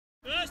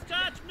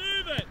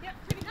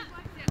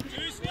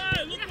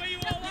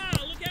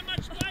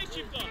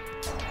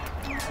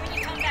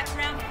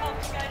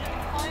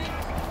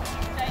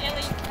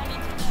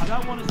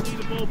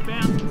ball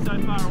bouncing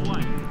so far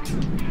away.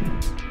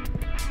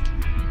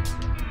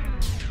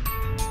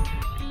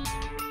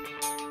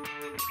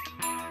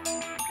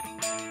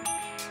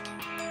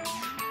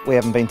 We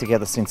haven't been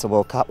together since the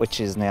World Cup, which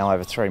is now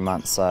over 3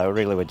 months, so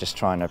really we're just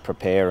trying to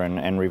prepare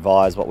and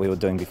revise what we were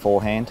doing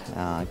beforehand,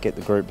 get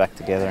the group back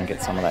together and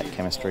get some of that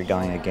chemistry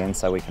going again,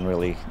 so we can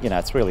really,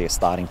 it's really a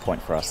starting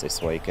point for us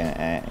this week,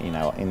 and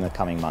in the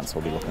coming months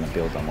we'll be looking to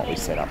build on what we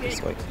set up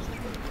this week.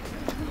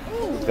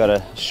 We've got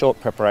a short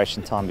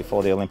preparation time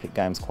before the Olympic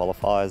Games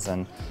qualifiers,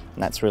 and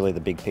that's really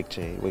the big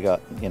picture. We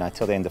got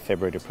till the end of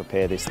February to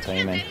prepare this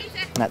team, and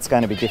that's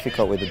going to be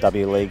difficult with the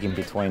W League in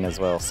between as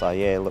well. So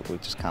yeah, look, we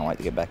just can't wait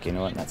to get back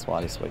into it, and that's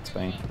why this week's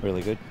been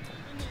really good.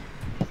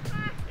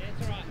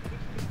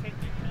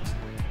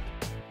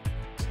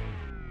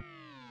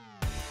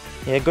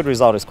 Yeah, good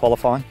result is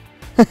qualifying.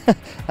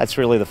 That's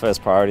really the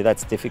first priority.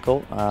 That's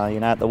difficult.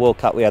 At the World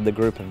Cup we had the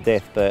group of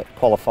death, but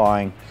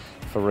qualifying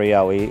for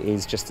Rio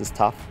is just as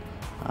tough.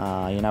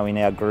 In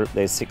our group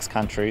there's 6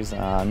 countries,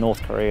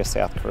 North Korea,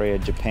 South Korea,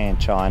 Japan,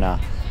 China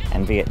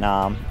and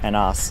Vietnam and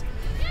us.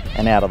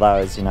 And out of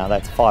those,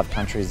 that's 5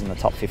 countries in the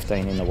top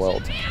 15 in the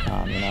world,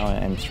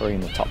 and 3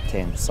 in the top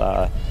 10.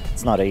 So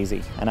it's not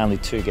easy, and only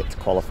 2 get to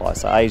qualify.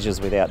 So Asia's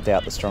without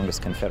doubt the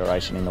strongest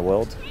confederation in the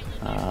world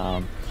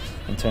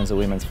in terms of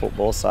women's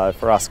football. So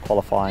for us,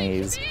 qualifying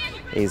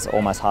is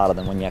almost harder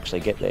than when you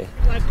actually get there.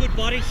 We'll have good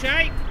body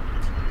shape,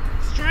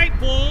 straight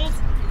balls.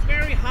 It's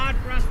very hard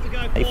for us to go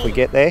forward. If we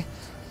get there,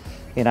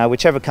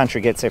 whichever country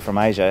gets there from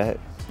Asia,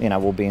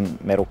 we'll be in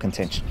medal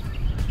contention.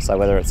 So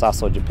whether it's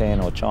us or Japan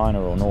or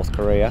China or North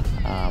Korea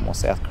or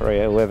South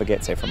Korea, whoever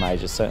gets there from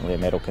Asia is certainly a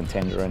medal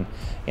contender.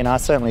 And I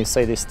certainly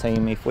see this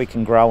team, if we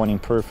can grow and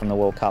improve from the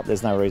World Cup,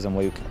 there's no reason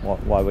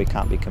why we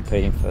can't be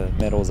competing for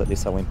medals at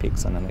this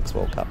Olympics and the next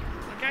World Cup.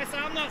 Okay, so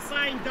I'm not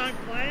saying don't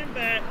plan,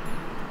 but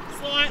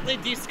slightly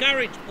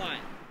discourage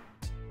playing.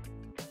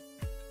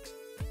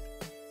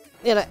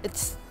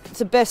 It's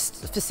the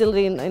best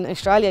facility in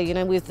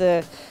Australia, with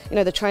the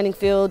the training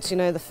fields,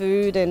 the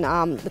food and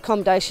the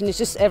accommodation. Is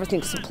just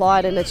everything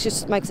supplied, and it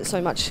just makes it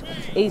so much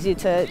easier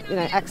to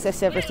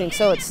access everything.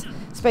 So it's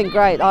been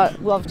great.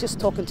 I've just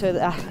talking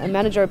to a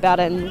manager about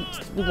it, and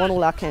we want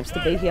all our camps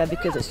to be here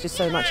because it's just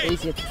so much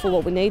easier for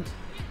what we need.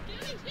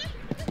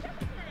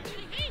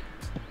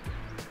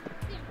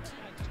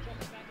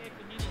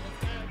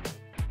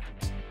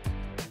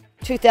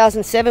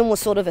 2007 was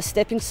sort of a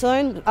stepping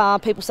stone.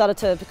 People started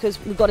to, because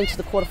we got into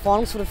the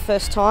quarterfinals for the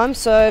first time,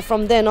 so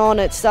from then on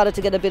it started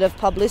to get a bit of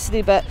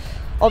publicity, but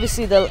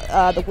obviously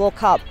the World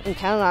Cup in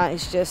Canada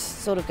is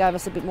just sort of gave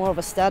us a bit more of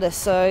a status,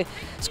 so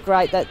it's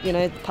great that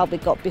the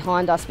public got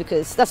behind us,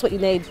 because that's what you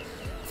need,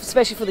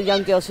 especially for the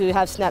young girls who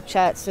have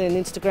Snapchats and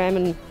Instagram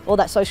and all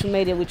that social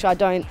media, which I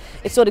don't.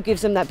 It sort of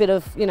gives them that bit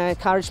of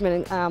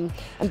encouragement and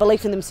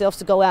belief in themselves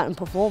to go out and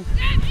perform.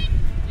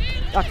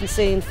 I can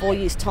see in 4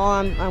 years'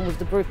 time with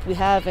the group we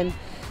have and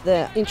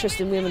the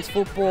interest in women's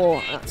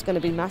football, it's going to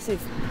be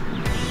massive.